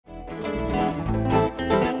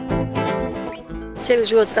cijeli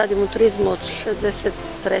život radim u turizmu od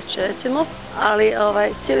 63. recimo, ali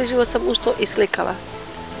cijeli život sam uz to i slikala.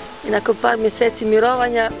 I nakon par mjeseci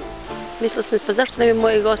mirovanja mislila sam, pa zašto ne bi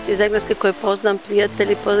moji gosti iz Engleske koje poznam,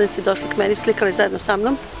 prijatelji, poznanici došli k meni, slikali zajedno sa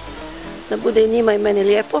mnom, da bude i njima i meni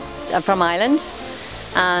lijepo. I'm from Ireland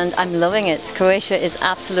and I'm loving it. Croatia is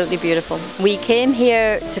absolutely beautiful. We came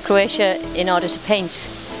here to Croatia in order to paint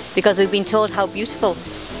because we've been told how beautiful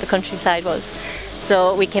the countryside was.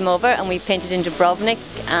 So we came over and we painted in Dubrovnik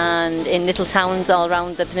and in little towns all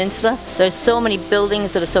around the peninsula. There's so many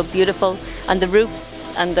buildings that are so beautiful, and the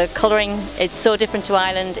roofs and the colouring, it's so different to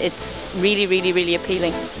Ireland. It's really, really, really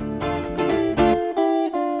appealing.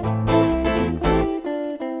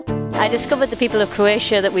 I discovered the people of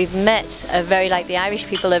Croatia that we've met are very like the Irish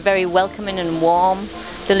people. They're very welcoming and warm.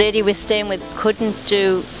 The lady we're staying with couldn't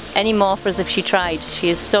do any more for us if she tried. She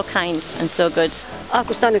is so kind and so good.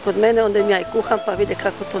 Ako stane kod mene, onda im ja i kuham, pa vide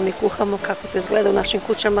kako to mi kuhamo, kako to izgleda u našim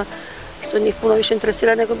kućama, što njih puno više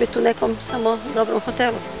interesira nego biti u nekom samo dobrom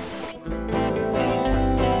hotelu.